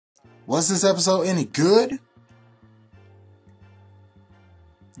Was this episode any good?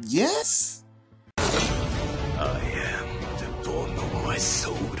 Yes? I am the bone of my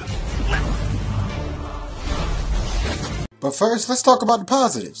soul. But first, let's talk about the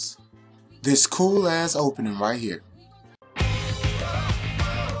positives. This cool ass opening right here.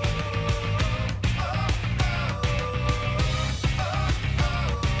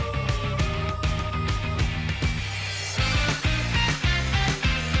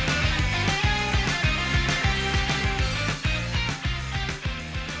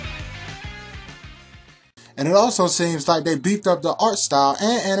 And it also seems like they beefed up the art style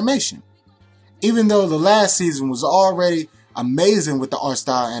and animation. Even though the last season was already amazing with the art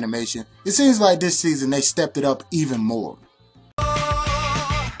style and animation, it seems like this season they stepped it up even more.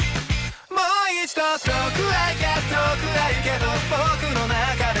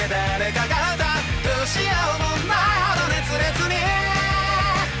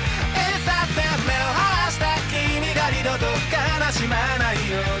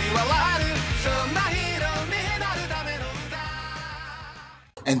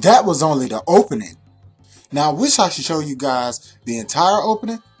 And that was only the opening. Now I wish I could show you guys the entire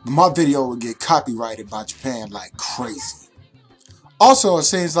opening, but my video would get copyrighted by Japan like crazy. Also, it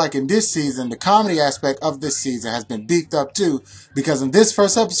seems like in this season, the comedy aspect of this season has been beefed up too, because in this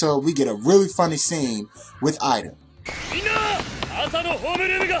first episode, we get a really funny scene with Ida.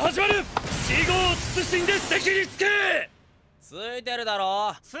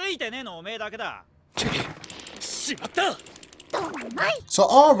 So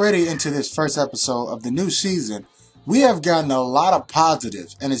already into this first episode of the new season, we have gotten a lot of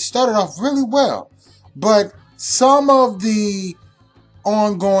positives, and it started off really well. But some of the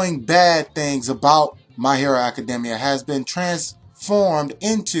ongoing bad things about My Hero Academia has been transformed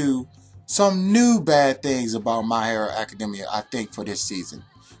into some new bad things about My Hero Academia, I think, for this season.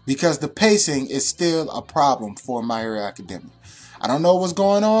 Because the pacing is still a problem for My Hero Academia. I don't know what's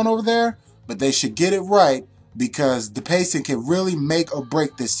going on over there, but they should get it right, because the pacing can really make or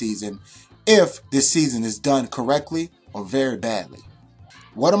break this season if this season is done correctly or very badly.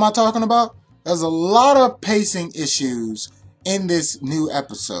 What am I talking about? There's a lot of pacing issues in this new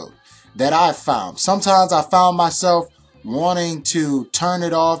episode that I found. Sometimes I found myself wanting to turn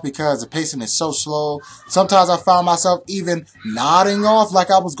it off because the pacing is so slow. Sometimes I found myself even nodding off like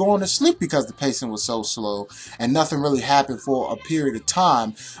I was going to sleep because the pacing was so slow and nothing really happened for a period of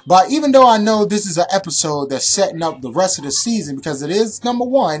time. But even though I know this is an episode that's setting up the rest of the season, because it is number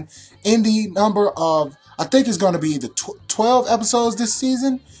one in the number of, I think it's going to be the 12 episodes this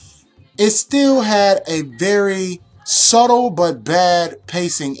season, it still had a very subtle but bad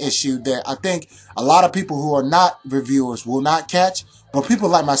pacing issue that I think a lot of people who are not reviewers will not catch, but people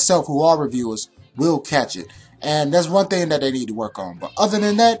like myself who are reviewers will catch it. And that's one thing that they need to work on. But other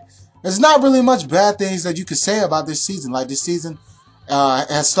than that, there's not really much bad things that you could say about this season. Like, this season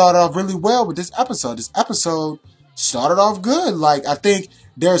has started off really well with this episode. This episode started off good. Like, I think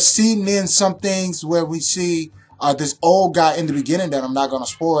they're seeding in some things where we see this old guy in the beginning that I'm not going to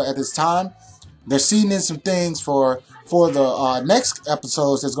spoil at this time. They're seeing in some things for the next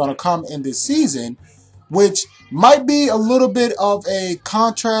episodes that's going to come in this season, which might be a little bit of a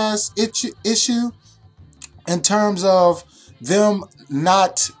contrast issue in terms of them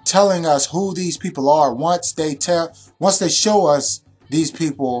not telling us who these people are once they show us these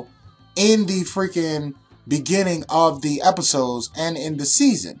people in the freaking beginning of the episodes and in the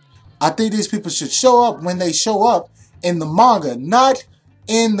season. I think these people should show up when they show up in the manga, not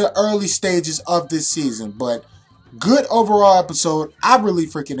in the early stages of this season. But good overall episode. I really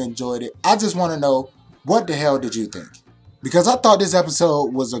freaking enjoyed it. I just want to know, what the hell did you think? Because I thought this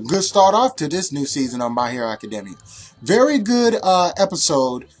episode was a good start off to this new season of My Hero Academia. Very good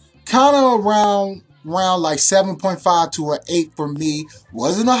episode. Kind of around like 7.5 to an 8 for me.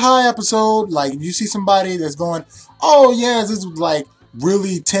 Wasn't a high episode. Like, if you see somebody that's going, oh yeah, this was like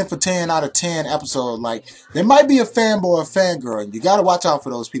really 10 for 10 out of 10 episode, like, there might be a fanboy or fangirl, and you got to watch out for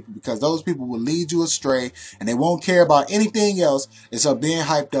those people, because those people will lead you astray and they won't care about anything else except being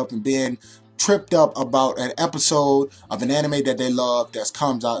hyped up and being tripped up about an episode of an anime that they love that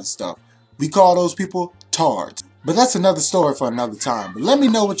comes out and stuff. We call those people tards. But that's another story for another time. But let me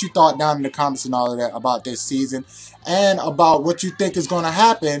know what you thought down in the comments and all of that about this season, and about what you think is going to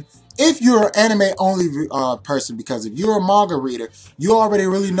happen if you're an anime only person. Because if you're a manga reader, you already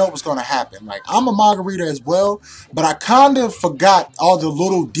really know what's going to happen. Like, I'm a manga reader as well, but I kind of forgot all the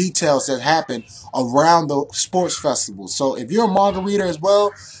little details that happen around the sports festival. So if you're a manga reader as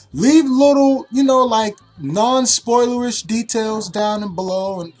well, leave little, you know, like non-spoilerish details down and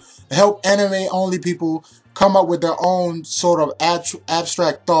below, and help anime only people come up with their own sort of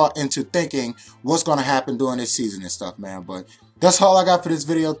abstract thought into thinking what's going to happen during this season and stuff, man. But that's all I got for this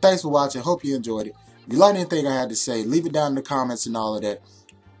video. Thanks for watching. Hope you enjoyed it. If you liked anything I had to say, leave it down in the comments and all of that.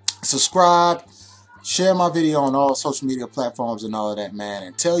 Subscribe, share my video on all social media platforms and all of that, man.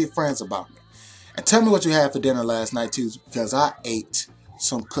 And tell your friends about me. And tell me what you had for dinner last night, too, because I ate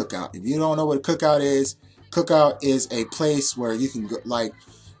some Cookout. If you don't know what a Cookout is a place where you can go, like,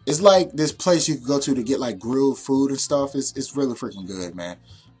 it's like this place you can go to get like grilled food and stuff. It's really freaking good, man.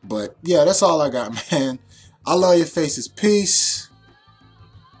 But yeah, that's all I got, man. I love your faces. Peace.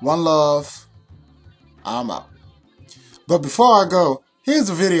 One love. I'm out. But before I go, here's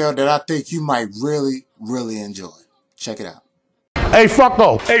a video that I think you might really, really enjoy. Check it out. Hey,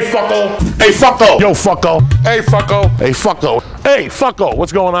 fucko. Hey, fucko. Hey, fucko. Yo, fucko. Hey, fucko. Hey, fucko. Hey, fucko.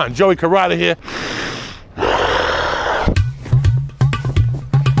 What's going on? Joey Karate here.